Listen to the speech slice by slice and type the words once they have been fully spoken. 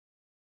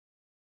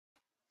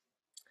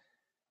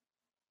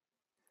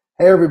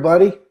Hey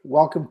everybody,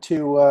 welcome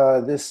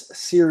to this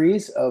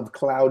series of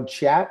Cloud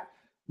Chat.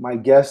 My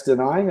guest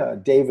and I,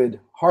 David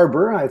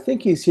Harbour, I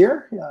think he's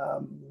here.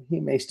 He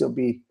may still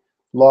be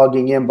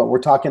logging in, but we're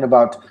talking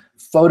about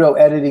photo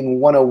editing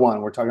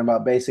 101. We're talking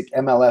about basic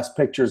MLS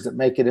pictures that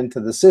make it into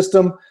the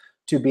system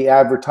to be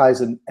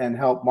advertised and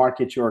help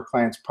market your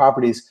clients'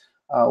 properties.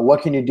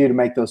 What can you do to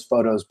make those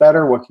photos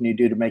better? What can you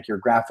do to make your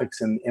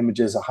graphics and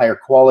images a higher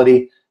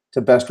quality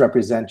to best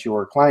represent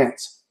your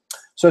clients?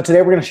 So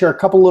today we're going to share a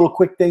couple little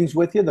quick things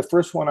with you. The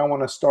first one I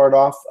want to start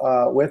off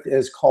with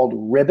is called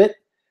Ribit.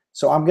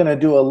 So I'm going to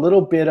do a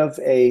little bit of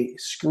a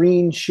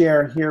screen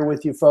share here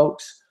with you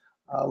folks.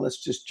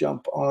 Let's just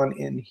jump on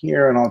in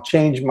here, and I'll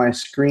change my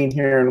screen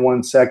here in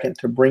 1 second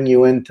to bring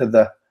you into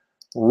the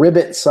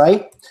Ribit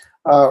site.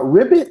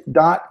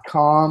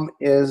 Ribit.com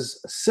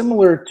is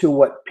similar to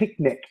what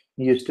Picnic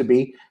used to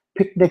be.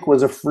 Picnic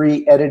was a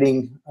free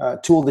editing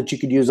tool that you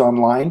could use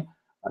online.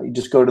 You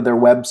just go to their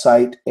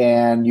website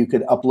and you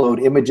could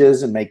upload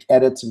images and make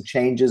edits and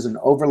changes and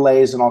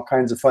overlays and all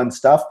kinds of fun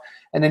stuff.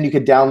 And then you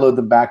could download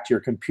them back to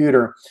your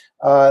computer.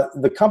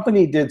 The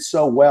company did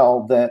so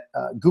well that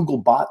Google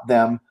bought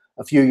them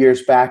a few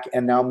years back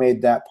and now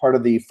made that part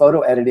of the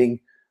photo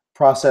editing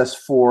process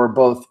for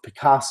both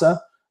Picasa,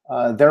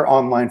 their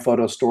online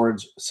photo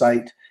storage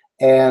site,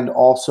 and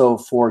also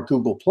for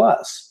Google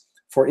Plus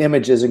for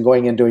images and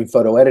going and doing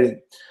photo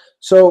editing.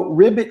 So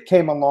Ribit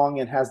came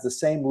along and has the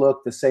same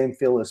look, the same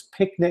feel as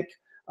Picnic.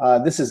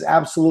 This is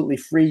absolutely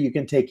free. You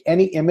can take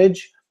any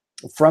image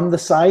from the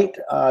site.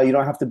 You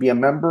don't have to be a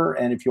member,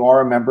 and if you are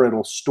a member,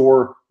 it'll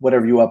store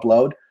whatever you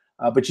upload.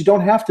 But you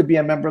don't have to be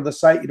a member of the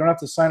site. You don't have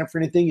to sign up for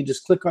anything. You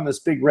just click on this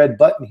big red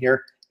button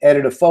here,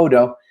 edit a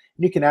photo,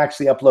 and you can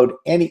actually upload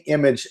any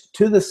image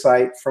to the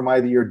site from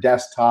either your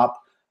desktop,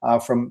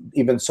 from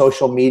even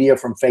social media,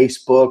 from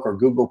Facebook or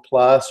Google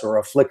Plus or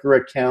a Flickr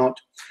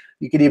account.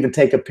 You could even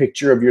take a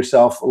picture of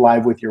yourself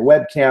live with your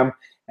webcam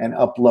and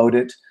upload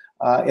it.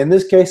 In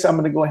this case, I'm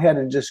going to go ahead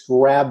and just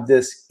grab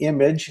this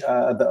image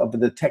of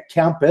the tech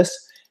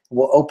campus.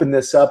 We'll open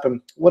this up.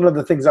 And one of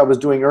the things I was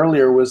doing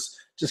earlier was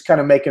just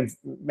kind of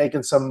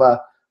making some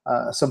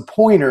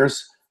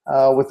pointers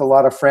with a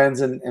lot of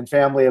friends and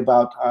family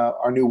about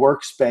our new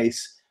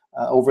workspace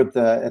over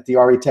at the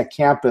RE Tech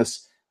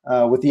campus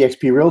with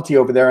eXp Realty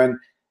over there. And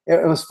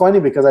it was funny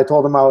because I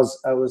told them I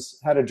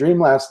had a dream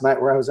last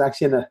night where I was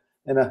actually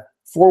in a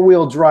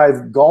four-wheel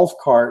drive golf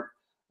cart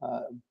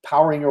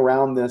powering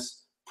around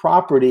this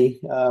property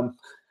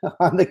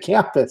on the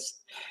campus.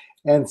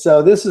 And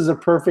so this is a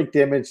perfect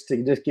image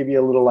to just give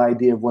you a little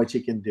idea of what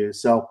you can do.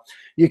 So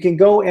you can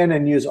go in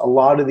and use a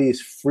lot of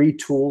these free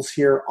tools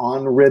here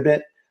on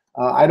Ribit.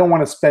 I don't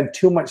want to spend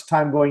too much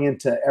time going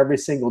into every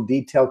single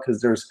detail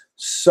because there's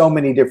so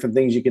many different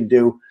things you can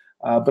do,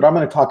 but I'm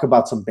going to talk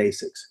about some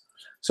basics.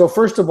 So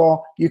first of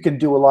all, you can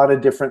do a lot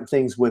of different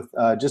things with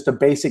just a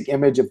basic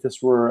image. If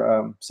this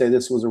were, say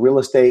this was a real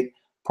estate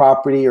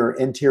property or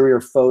interior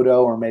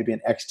photo or maybe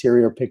an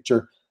exterior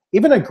picture,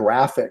 even a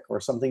graphic or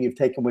something you've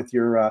taken with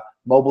your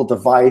mobile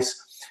device,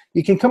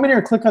 you can come in here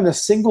and click on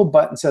this single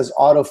button that says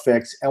Auto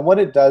Fix. And what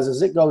it does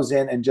is it goes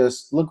in and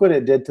just look what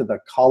it did to the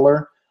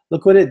color.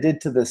 Look what it did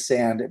to the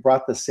sand. It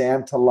brought the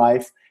sand to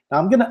life. Now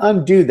I'm going to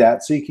undo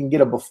that so you can get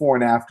a before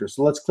and after.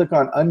 So let's click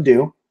on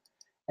Undo.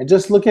 And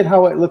just look at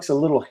how it looks a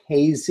little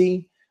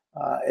hazy.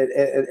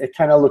 It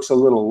kind of looks a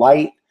little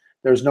light.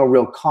 There's no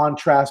real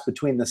contrast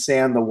between the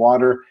sand, the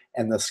water,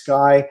 and the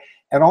sky.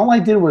 And all I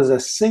did was a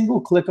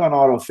single click on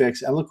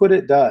AutoFix, and look what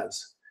it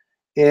does.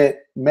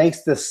 It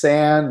makes the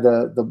sand,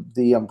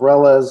 the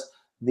umbrellas,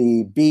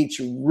 the beach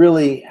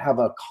really have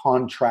a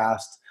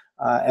contrast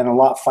and a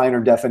lot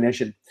finer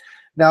definition.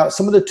 Now,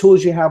 some of the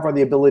tools you have are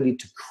the ability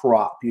to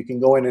crop. You can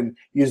go in and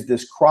use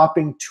this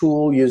cropping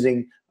tool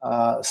using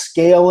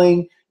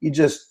scaling. You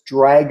just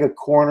drag a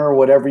corner,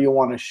 whatever you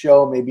want to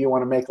show. Maybe you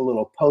want to make a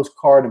little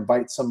postcard,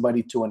 invite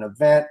somebody to an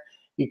event.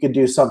 You could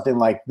do something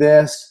like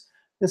this.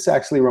 This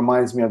actually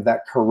reminds me of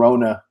that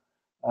Corona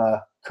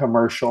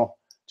commercial,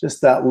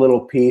 just that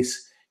little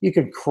piece. You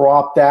could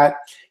crop that.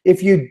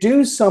 If you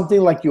do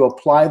something like you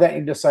apply that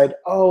and you decide,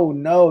 oh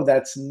no,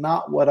 that's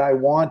not what I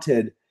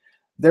wanted,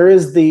 there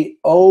is the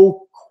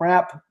oh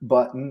crap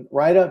button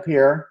right up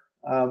here.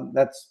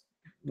 That's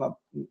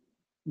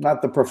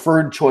not the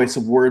preferred choice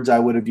of words I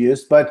would have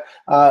used, but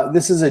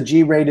this is a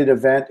G-rated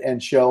event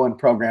and show and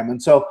program.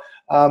 And so,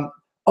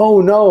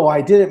 oh no,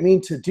 I didn't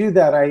mean to do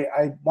that.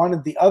 I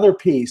wanted the other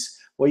piece.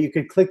 Well, you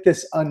could click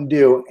this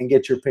undo and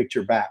get your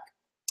picture back.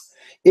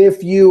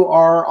 If you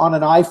are on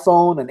an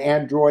iPhone, an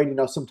Android, you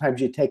know, sometimes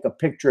you take a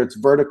picture, it's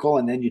vertical,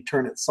 and then you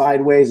turn it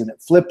sideways and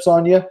it flips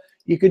on you.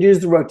 You could use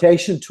the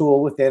rotation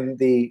tool within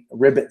the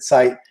Ribit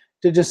site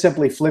to just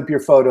simply flip your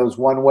photos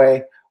one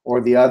way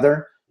or the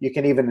other. You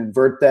can even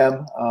invert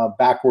them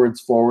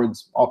backwards,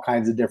 forwards, all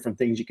kinds of different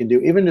things you can do.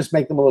 Even just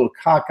make them a little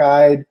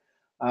cockeyed.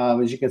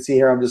 As you can see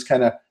here, I'm just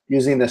kind of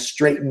using the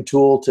straighten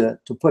tool to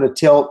put a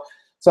tilt.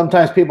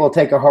 Sometimes people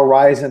take a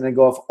horizon and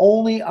go, if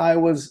only I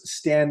was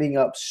standing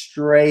up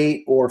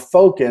straight or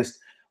focused.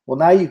 Well,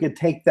 now you could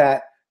take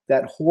that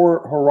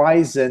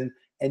horizon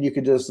and you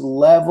can just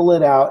level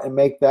it out and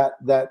make that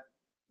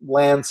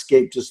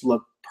landscape just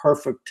look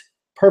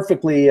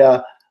perfectly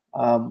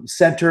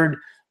centered,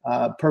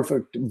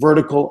 perfect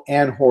vertical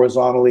and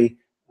horizontally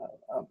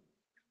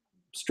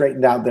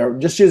straightened out there.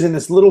 Just using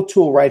this little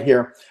tool right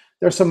here.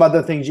 There's some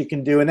other things you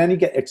can do, and then you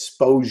get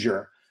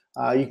exposure.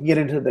 You can get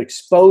into the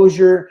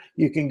exposure.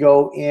 You can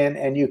go in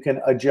and you can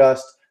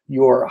adjust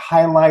your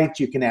highlights.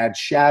 You can add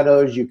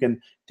shadows. You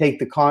can take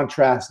the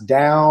contrast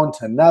down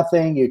to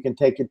nothing. You can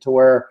take it to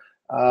where,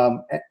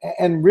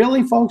 and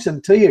really, folks,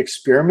 until you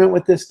experiment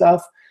with this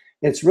stuff,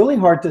 it's really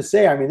hard to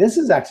say. I mean, this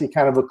is actually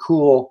kind of a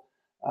cool,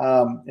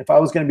 if I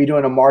was going to be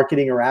doing a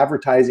marketing or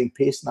advertising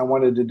piece and I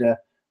wanted to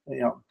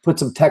put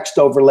some text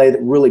overlay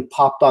that really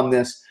popped on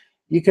this,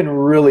 you can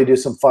really do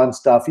some fun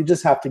stuff. You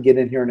just have to get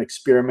in here and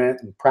experiment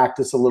and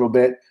practice a little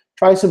bit.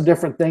 Try some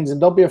different things,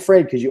 and don't be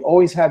afraid, because you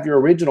always have your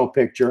original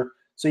picture,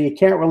 so you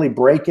can't really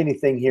break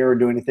anything here or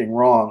do anything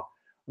wrong.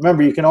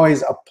 Remember, you can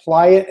always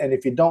apply it, and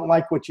if you don't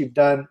like what you've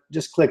done,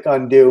 just click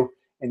undo,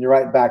 and you're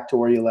right back to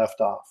where you left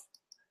off.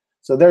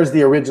 So there's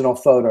the original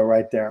photo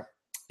right there.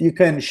 You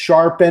can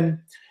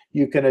sharpen,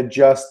 you can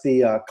adjust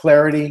the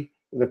clarity,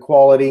 the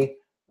quality,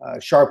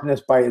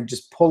 sharpness by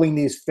just pulling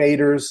these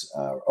faders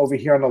over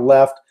here on the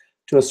left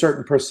to a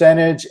certain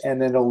percentage, and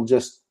then it'll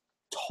just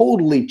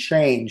totally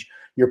change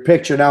your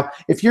picture. Now,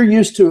 if you're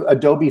used to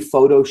Adobe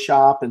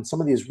Photoshop and some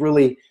of these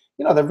really,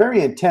 they're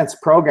very intense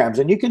programs,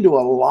 and you can do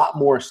a lot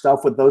more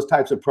stuff with those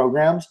types of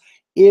programs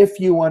if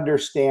you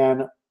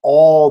understand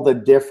all the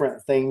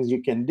different things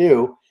you can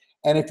do,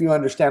 and if you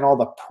understand all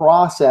the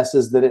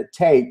processes that it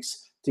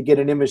takes to get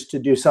an image to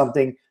do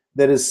something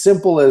that is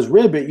simple as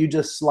Ribit. You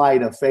just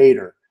slide a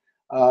fader.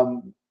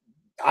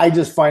 I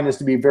just find this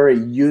to be very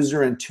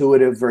user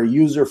intuitive, very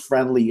user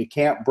friendly. You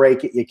can't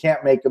break it. You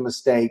can't make a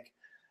mistake.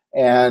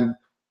 And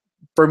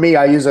for me,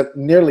 I use it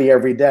nearly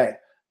every day.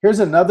 Here's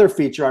another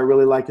feature I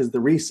really like is the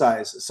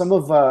resize. Some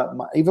of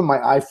even my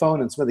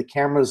iPhone and some of the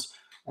cameras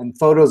and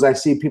photos I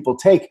see people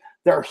take,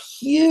 they're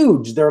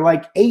huge. They're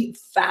like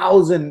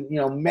 8,000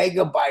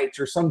 megabytes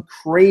or some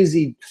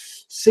crazy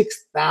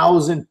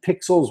 6,000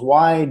 pixels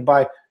wide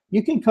by.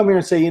 You can come here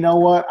and say, you know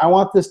what, I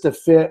want this to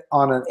fit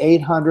on an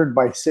 800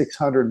 by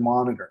 600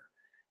 monitor.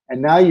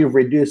 And now you've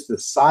reduced the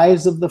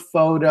size of the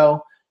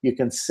photo. You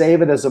can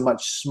save it as a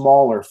much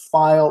smaller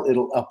file.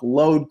 It'll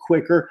upload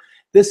quicker.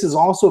 This is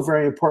also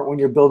very important when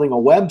you're building a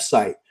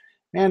website.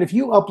 Man, if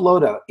you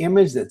upload an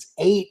image that's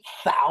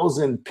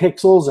 8,000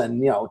 pixels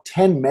and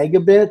 10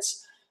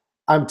 megabits,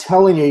 I'm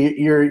telling you,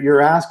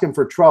 you're asking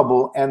for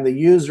trouble, and the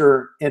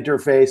user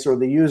interface or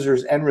the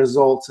user's end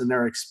results and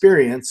their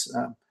experience,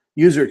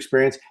 user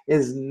experience,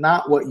 is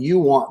not what you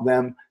want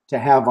them to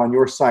have on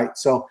your site.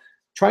 So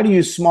try to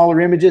use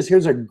smaller images.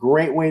 Here's a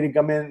great way to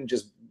come in and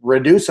just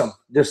reduce them.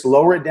 Just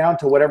lower it down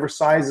to whatever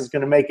size is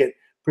going to make it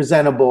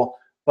presentable,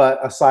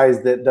 but a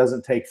size that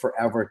doesn't take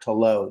forever to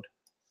load.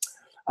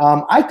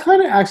 I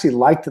kind of actually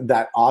liked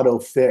that auto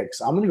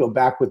fix. I'm going to go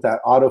back with that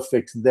auto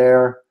fix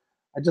there.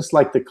 I just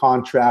like the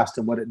contrast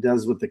and what it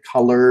does with the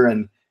color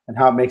and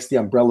how it makes the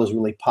umbrellas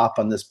really pop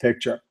on this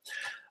picture.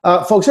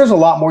 Folks, there's a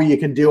lot more you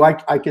can do. I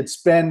could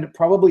spend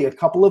probably a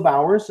couple of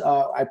hours.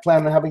 I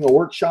plan on having a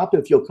workshop.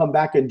 If you'll come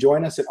back and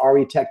join us at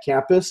RE Tech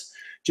Campus,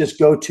 just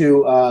go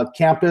to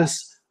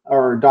campus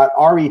or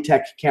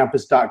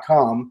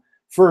retechcampus.com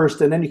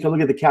first, and then you can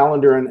look at the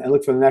calendar and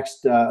look for the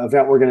next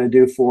event we're going to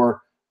do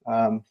for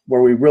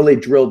where we really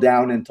drill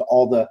down into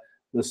all the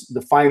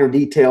finer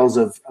details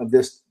of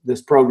this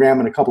program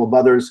and a couple of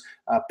others,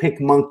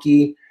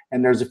 PicMonkey,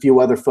 and there's a few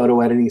other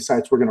photo editing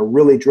sites we're going to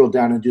really drill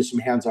down and do some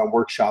hands-on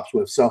workshops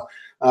with. So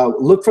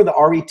look for the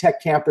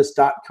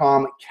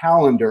retechcampus.com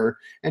calendar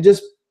and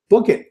just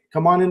book it.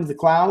 Come on into the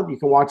cloud. You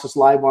can watch us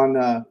live on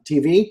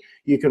TV.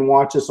 You can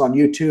watch us on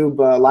YouTube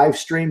live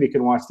stream. You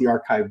can watch the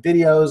archived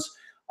videos.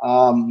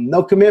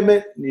 No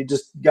commitment. You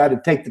just got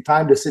to take the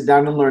time to sit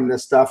down and learn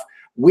this stuff.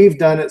 We've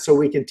done it so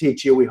we can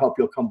teach you. We hope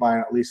you'll come by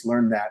and at least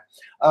learn that.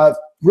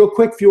 Real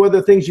quick, few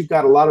other things. You've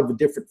got a lot of the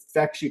different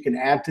effects you can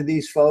add to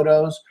these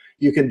photos.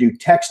 You can do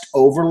text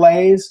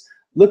overlays.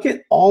 Look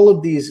at all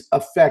of these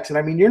effects. And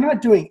I mean, you're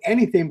not doing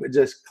anything but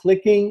just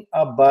clicking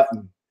a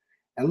button.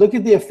 And look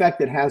at the effect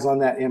it has on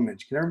that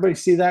image. Can everybody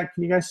see that?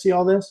 Can you guys see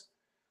all this?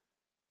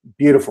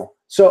 Beautiful.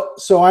 So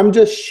I'm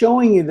just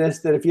showing you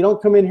this, that if you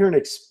don't come in here and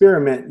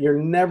experiment, you're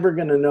never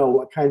going to know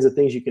what kinds of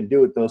things you can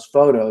do with those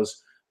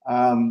photos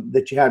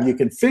that you have. You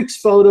can fix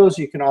photos.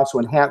 You can also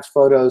enhance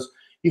photos.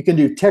 You can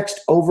do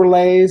text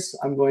overlays.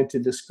 I'm going to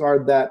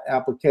discard that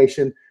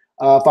application.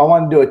 If I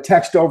want to do a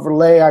text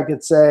overlay, I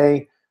could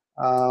say,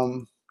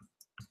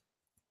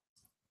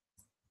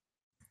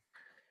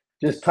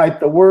 just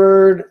type the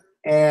word,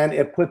 and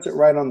it puts it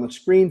right on the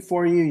screen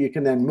for you. You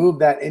can then move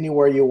that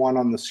anywhere you want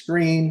on the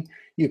screen.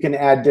 You can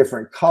add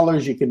different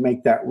colors. You can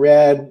make that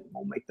red.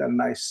 We'll make that a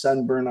nice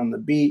sunburn on the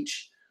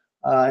beach.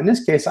 In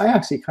this case, I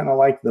actually kind of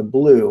like the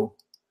blue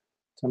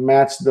to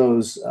match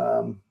those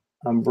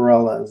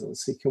umbrellas.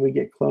 Let's see, can we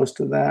get close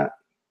to that?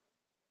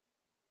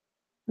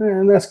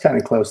 And that's kind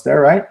of close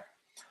there, right?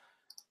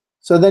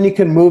 So then you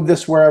can move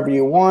this wherever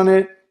you want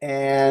it.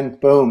 and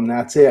boom,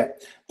 that's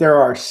it. There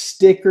are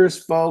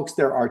stickers, folks.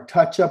 There are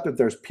touch-up. If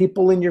there's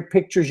people in your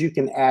pictures, you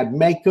can add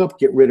makeup,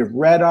 get rid of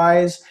red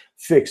eyes,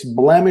 fix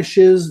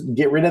blemishes,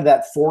 get rid of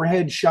that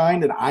forehead shine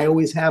that I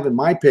always have in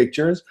my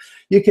pictures.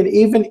 You can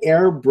even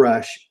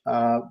airbrush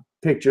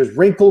pictures,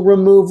 wrinkle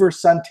remover,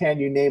 suntan,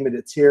 you name it,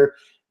 it's here.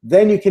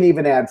 Then you can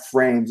even add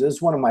frames. This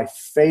is one of my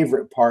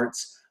favorite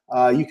parts.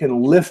 You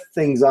can lift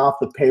things off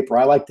the paper.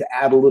 I like to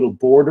add a little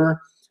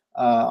border.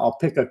 I'll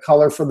pick a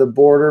color for the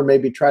border,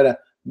 maybe try to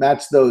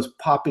match those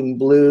popping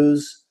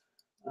blues.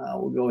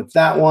 We'll go with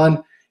that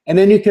one. And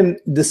then you can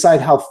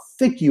decide how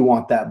thick you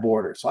want that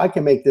border. So I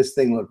can make this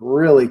thing look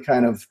really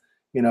kind of,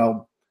 you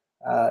know,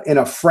 in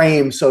a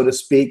frame, so to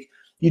speak.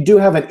 You do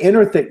have an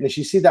inner thickness.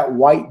 You see that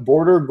white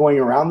border going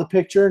around the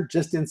picture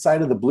just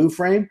inside of the blue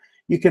frame.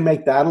 You can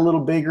make that a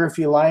little bigger if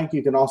you like.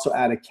 You can also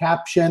add a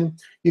caption.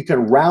 You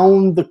can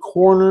round the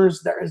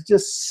corners. There is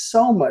just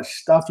so much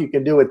stuff you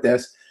can do with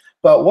this.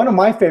 But one of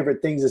my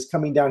favorite things is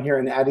coming down here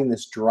and adding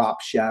this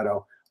drop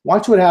shadow.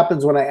 Watch what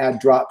happens when I add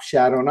drop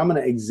shadow, and I'm going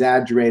to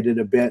exaggerate it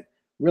a bit,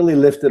 really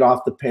lift it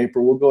off the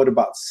paper. We'll go at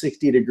about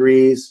 60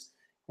 degrees,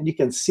 and you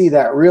can see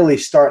that really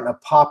starting to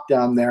pop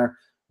down there.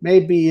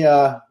 Maybe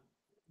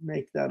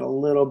make that a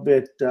little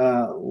bit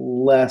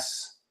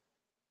less,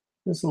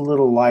 just a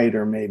little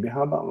lighter maybe.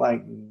 How about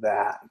like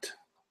that?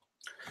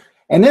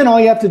 And then all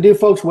you have to do,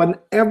 folks,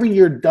 whenever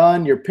you're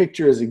done, your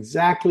picture is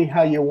exactly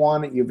how you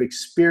want it. You've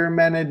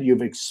experimented,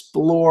 you've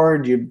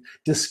explored, you've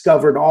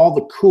discovered all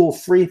the cool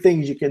free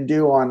things you can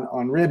do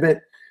on Ribit.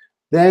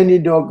 Then you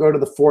go to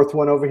the fourth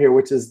one over here,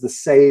 which is the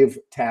Save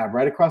tab,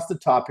 right across the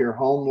top here,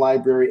 Home,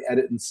 Library,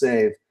 Edit, and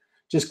Save.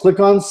 Just click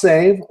on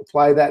Save,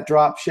 apply that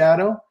drop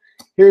shadow.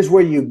 Here's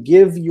where you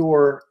give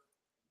your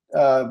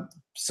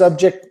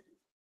subject,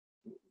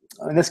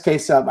 in this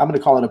case, I'm going to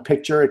call it a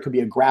picture. It could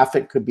be a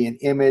graphic, could be an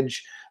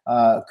image,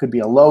 could be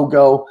a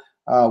logo.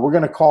 We're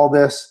going to call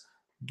this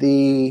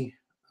the,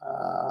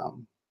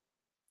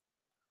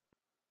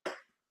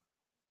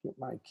 get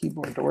my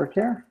keyboard to work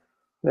here.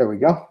 There we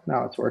go.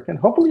 Now it's working.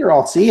 Hopefully you're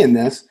all seeing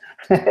this.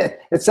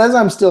 It says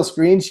I'm still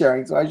screen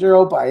sharing, so I sure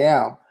hope I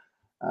am.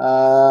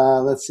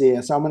 Let's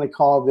see. So I'm going to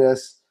call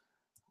this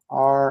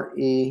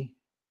R-E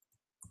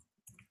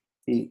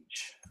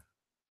Beach.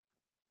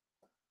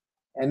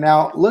 And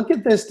now look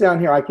at this down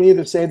here. I can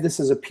either save this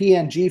as a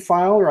PNG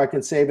file or I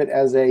can save it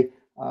as a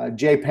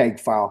JPEG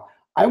file.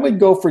 I would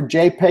go for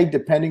JPEG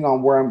depending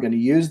on where I'm going to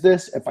use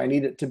this. If I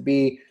need it to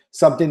be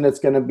something that's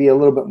going to be a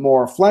little bit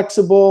more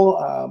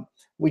flexible,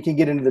 we can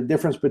get into the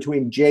difference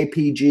between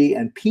JPG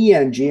and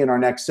PNG in our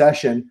next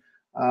session.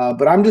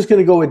 But I'm just going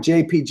to go with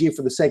JPG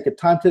for the sake of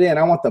time today, and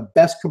I want the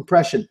best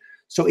compression.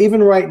 So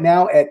even right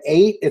now at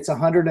 8, it's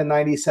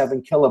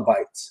 197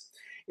 kilobytes.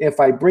 If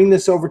I bring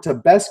this over to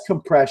best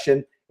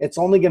compression, it's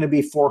only going to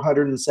be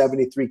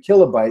 473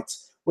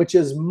 kilobytes, which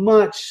is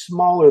much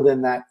smaller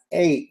than that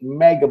 8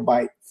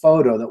 megabyte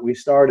photo that we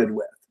started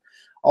with.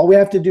 All we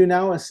have to do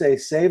now is say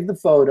save the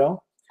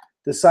photo,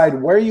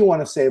 decide where you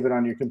want to save it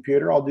on your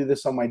computer. I'll do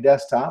this on my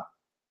desktop,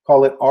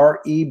 call it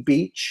RE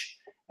Beach,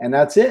 and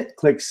that's it.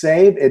 Click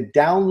save. It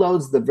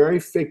downloads the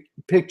very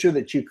picture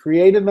that you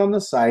created on the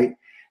site.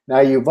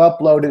 Now you've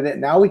uploaded it.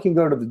 Now we can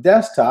go to the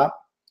desktop,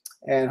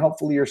 and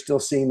hopefully you're still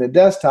seeing the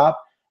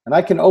desktop, and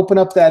I can open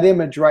up that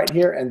image right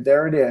here, and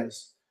there it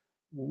is.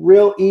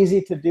 Real easy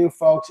to do,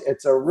 folks.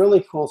 It's a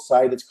really cool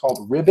site. It's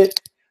called Ribit.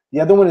 The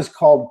other one is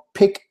called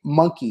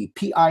PicMonkey,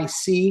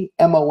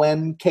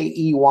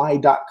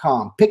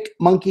 PicMonkey.com,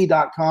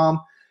 PicMonkey.com.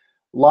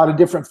 A lot of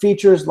different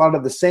features, a lot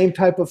of the same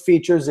type of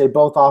features. They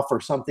both offer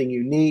something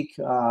unique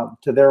to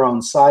their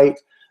own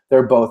site.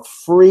 They're both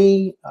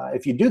free.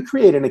 If you do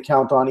create an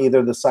account on either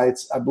of the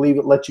sites, I believe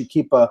it lets you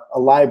keep a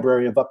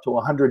library of up to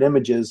 100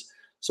 images,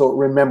 so it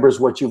remembers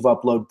what you've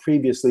uploaded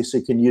previously, so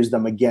you can use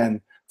them again.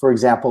 For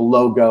example,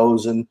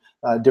 logos and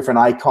different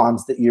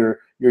icons that you're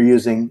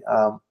using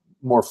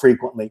more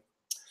frequently.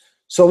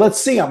 So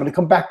let's see. I'm going to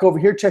come back over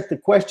here, check the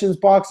questions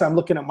box. I'm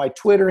looking at my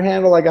Twitter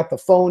handle. I got the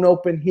phone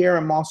open here.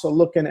 I'm also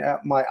looking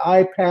at my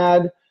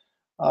iPad,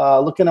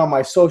 looking on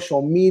my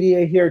social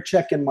media here,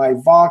 checking my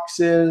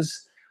Voxes.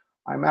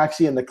 I'm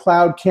actually in the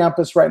cloud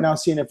campus right now,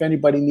 seeing if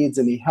anybody needs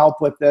any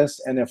help with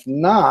this. And if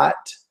not,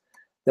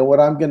 then what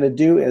I'm going to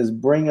do is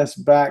bring us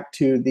back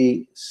to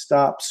the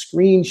stop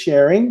screen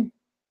sharing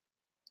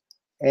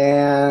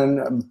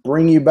and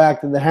bring you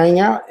back to the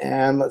Hangout.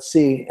 And let's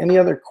see, any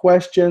other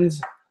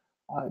questions?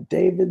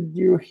 David,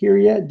 you here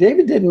yet?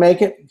 David didn't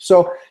make it.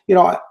 So, you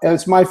know,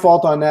 it's my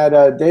fault on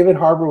that. David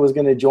Harbour was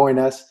going to join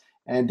us,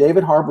 and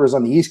David Harbour is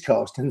on the East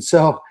Coast. And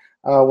so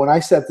when I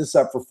set this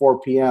up for 4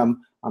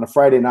 p.m. on a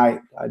Friday night,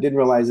 I didn't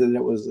realize that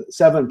it was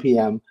 7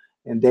 p.m.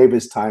 in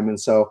David's time. And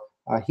so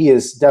he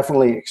is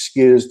definitely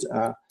excused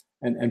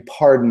and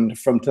pardoned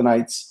from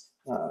tonight's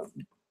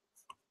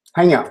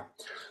Hangout.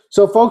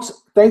 So, folks,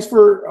 thanks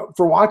for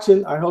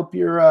watching. I hope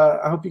you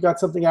got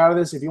something out of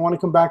this. If you want to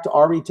come back to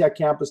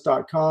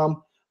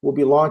retechcampus.com, we'll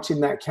be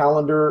launching that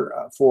calendar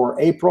for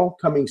April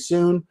coming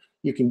soon.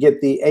 You can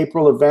get the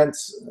April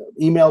events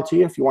emailed to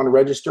you if you want to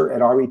register at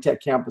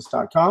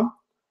retechcampus.com.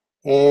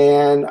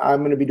 and I'm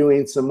going to be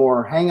doing some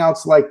more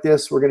Hangouts like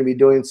this. We're going to be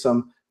doing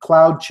some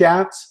cloud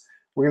chats.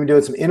 We're going to be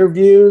doing some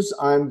interviews.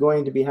 I'm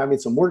going to be having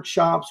some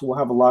workshops. We'll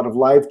have a lot of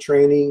live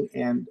training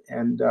and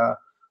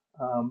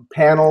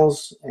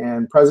panels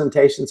and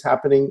presentations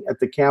happening at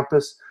the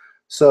campus.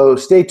 So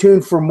stay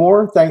tuned for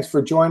more. Thanks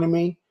for joining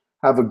me.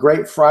 Have a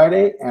great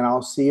Friday, and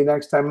I'll see you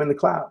next time in the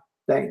cloud.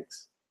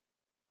 Thanks.